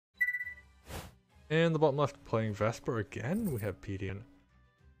In the bottom left, playing Vesper again, we have Pedient.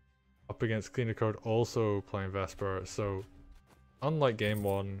 Up against CleanerCode, also playing Vesper. So, unlike game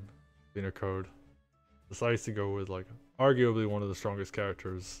 1, CleanerCode decides to go with like arguably one of the strongest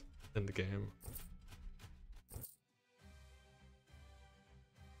characters in the game.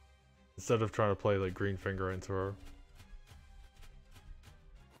 Instead of trying to play like Greenfinger into her.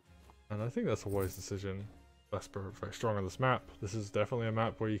 And I think that's a wise decision. Vesper very strong on this map. This is definitely a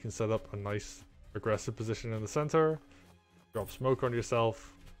map where you can set up a nice aggressive position in the center, drop smoke on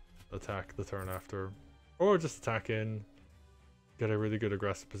yourself, attack the turn after, or just attack in, get a really good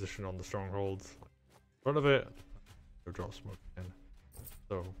aggressive position on the strongholds in front of it, or drop smoke in.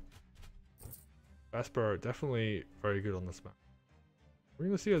 So Vesper definitely very good on this map. We're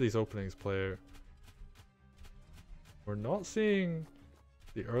going to see how these openings play out. We're not seeing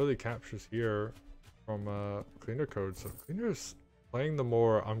the early captures here from CleanerCode, so Cleaner's playing the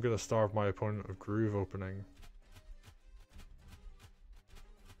more I'm going to starve my opponent of groove opening.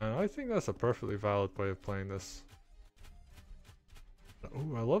 And I think that's a perfectly valid way of playing this.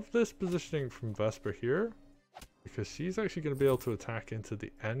 Oh, I love this positioning from Vesper here, because she's actually going to be able to attack into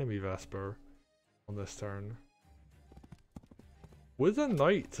the enemy Vesper on this turn. With a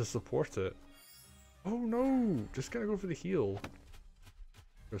knight to support it. Oh no! Just gonna go for the heal.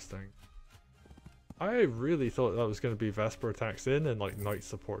 Interesting. I really thought that was gonna be Vesper attacks in and like knight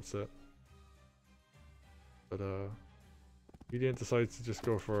supports it. But Pedient decides to just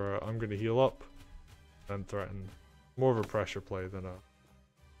go for I'm gonna heal up and threaten. More of a pressure play than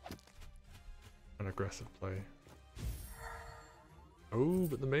an aggressive play. Oh,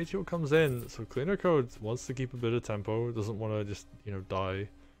 but the mage heal comes in, so CleanerCode wants to keep a bit of tempo, doesn't want to just, you know, die.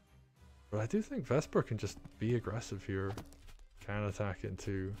 But I do think Vesper can just be aggressive here. Can attack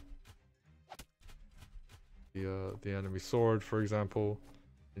into the enemy sword, for example.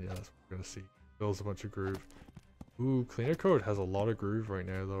 And yeah, that's what we're gonna see. Builds a bunch of groove. Ooh, CleanerCode has a lot of groove right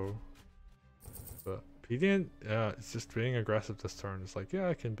now though. But Pedient, yeah, it's just being aggressive this turn. It's like, yeah,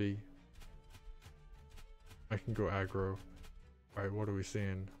 I can go aggro. Alright, what are we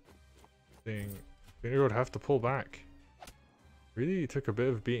seeing? Seeing CleanerCode have to pull back. Really took a bit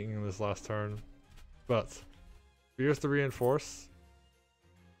of beating in this last turn. But spears to reinforce.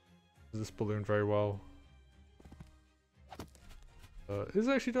 This balloon very well. Is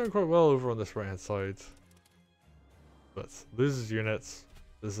actually doing quite well over on this right hand side. But loses units.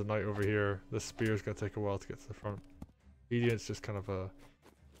 There's a knight over here. This spear is going to take a while to get to the front. Pedient's just kind of a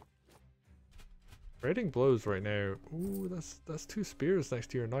trading blows right now. Ooh, that's 2 spears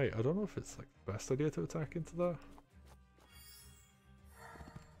next to your knight. I don't know if it's like the best idea to attack into that.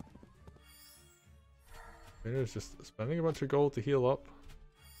 Cleaner's just spending a bunch of gold to heal up.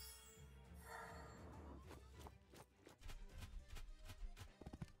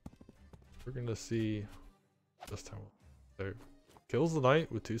 We're gonna see just how so kills the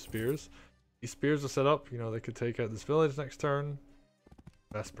knight with 2 spears. These spears are set up, you know, they could take out this village next turn.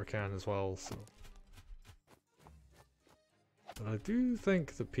 Vesper can as well, so. But I do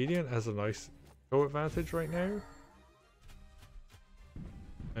think the Pedient has a nice go advantage right now.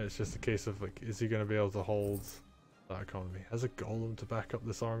 And it's just a case of like, is he going to be able to hold that economy? Has a golem to back up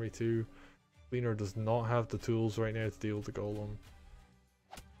this army too. Cleaner does not have the tools right now to deal with the golem.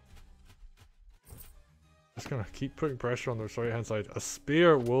 Just gonna keep putting pressure on the right hand side. A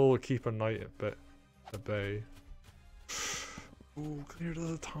spear will keep a knight at bay. Ooh, Cleaner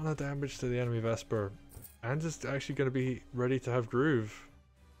does a ton of damage to the enemy Vesper. And is actually going to be ready to have groove.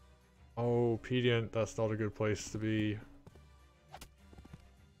 Oh, Pedient, that's not a good place to be.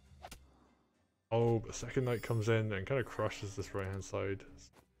 Oh, but second knight comes in and kind of crushes this right hand side.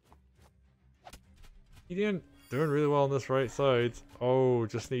 Pedient doing really well on this right side. Oh,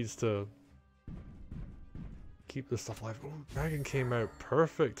 just needs to keep this stuff alive. Oh, dragon came out.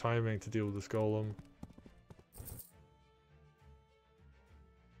 Perfect timing to deal with this golem.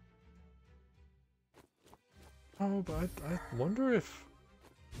 Oh, but I wonder if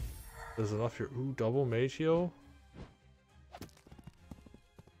there's enough here. Ooh, double mage heal.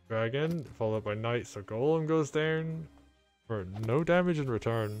 Dragon, followed by knight, so golem goes down for no damage in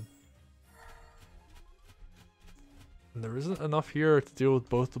return. And there isn't enough here to deal with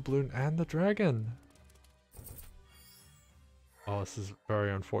both the balloon and the dragon. Oh, this is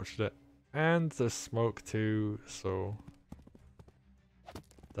very unfortunate. And there's smoke too, so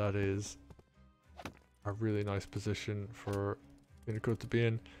that is a really nice position for CleanerCode to be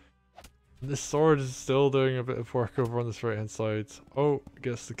in. This sword is still doing a bit of work over on this right hand side. Oh,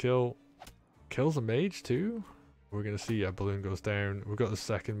 gets the kill. Kills a mage too. We're gonna see, yeah, balloon goes down. We've got the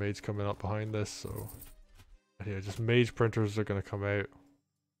second mage coming up behind this, so yeah, just mage printers are gonna come out.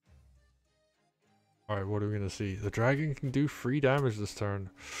 Alright, what are we gonna see? The dragon can do 3 damage this turn.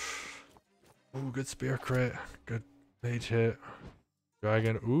 Ooh, good spear crit. Good mage hit.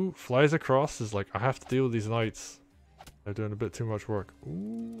 Dragon, ooh, flies across is like, I have to deal with these knights. They're doing a bit too much work.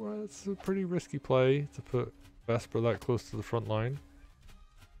 Ooh, that's a pretty risky play to put Vesper that close to the front line.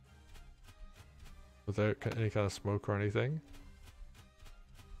 Without any kind of smoke or anything.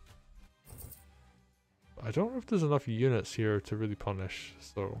 I don't know if there's enough units here to really punish,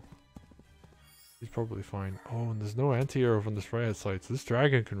 so he's probably fine. Oh, and there's no anti-air over on this right hand side, so this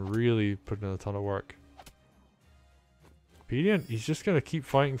dragon can really put in a ton of work. Pedient, he's just gonna keep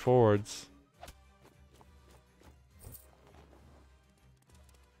fighting forwards.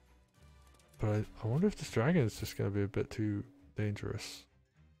 But I wonder if this dragon is just gonna be a bit too dangerous.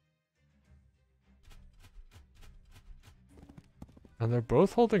 And they're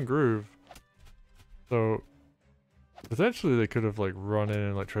both holding groove. So potentially they could have like run in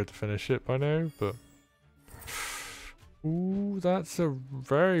and like tried to finish it by now, but ooh, that's a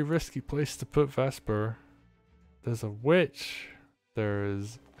very risky place to put Vesper. There's a witch. There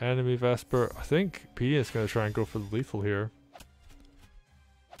is enemy Vesper. I think Pedient's gonna try and go for the lethal here.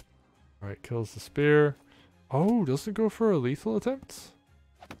 Alright, kills the spear. Oh, doesn't go for a lethal attempt?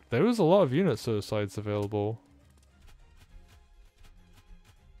 There was a lot of unit suicides available.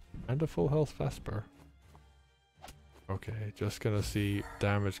 And a full health Vesper. Okay, just gonna see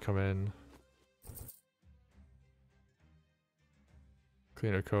damage come in.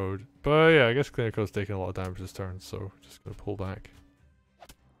 CleanerCode. But yeah, I guess CleanerCode's taking a lot of damage this turn, so just gonna pull back.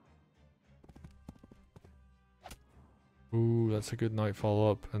 Ooh, that's a good night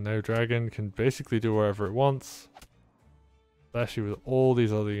follow-up. And now Dragon can basically do whatever it wants. Especially with all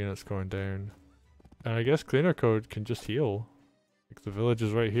these other units going down. And I guess CleanerCode can just heal. Like the village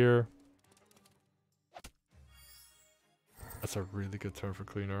is right here. That's a really good turn for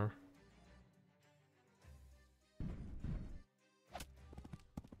Cleaner.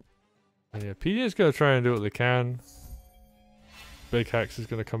 And yeah, Pedient's gonna try and do what they can. Big Hex is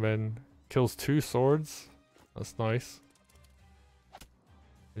gonna come in. Kills 2 swords. That's nice.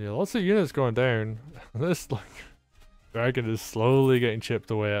 And yeah, lots of units going down. This like dragon is slowly getting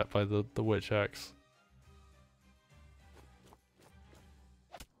chipped away at by the witch hex.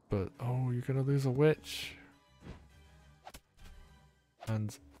 But oh, you're gonna lose a witch.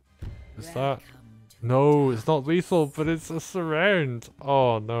 And is that? No, it's not lethal, but it's a surround.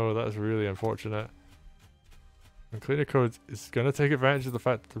 Oh no, that's really unfortunate. And CleanerCode is gonna take advantage of the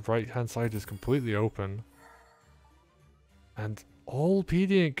fact that the right hand side is completely open. And all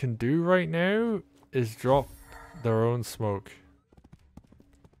Pedient can do right now is drop their own smoke.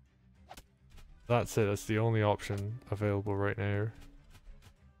 That's it, that's the only option available right now.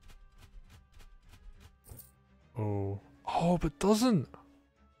 Oh. Oh, but doesn't!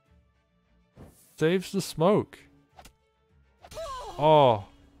 Saves the smoke. Oh,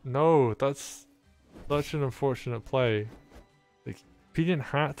 no, that's such an unfortunate play. Like, Pedient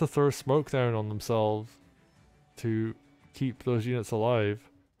had to throw smoke down on themselves to keep those units alive.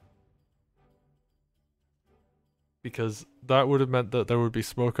 Because that would have meant that there would be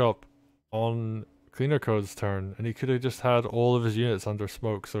smoke up on CleanerCode's turn, and he could have just had all of his units under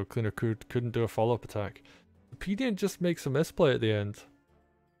smoke, so CleanerCode couldn't do a follow-up attack. Pedient just makes a misplay at the end.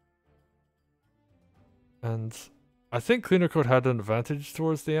 And I think CleanerCode had an advantage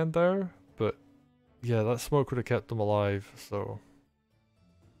towards the end there, but yeah, that smoke would have kept them alive, so...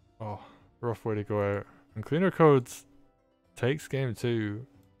 Oh, rough way to go out. And CleanerCode takes game 2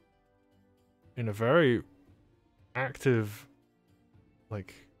 in a very active,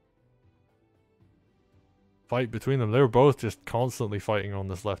 like, fight between them. They were both just constantly fighting on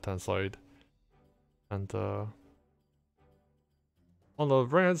this left-hand side. And on the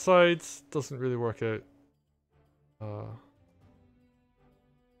right-hand side, doesn't really work out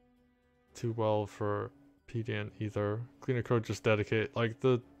too well for Pedient either. CleanerCode just dedicate, like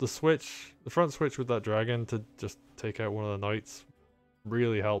the switch, the front switch with that dragon to just take out one of the knights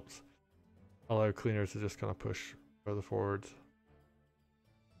really helped allow Cleaner to just kind of push further forward.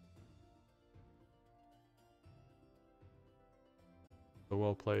 So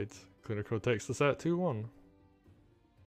well played. CleanerCode takes the set 2-1.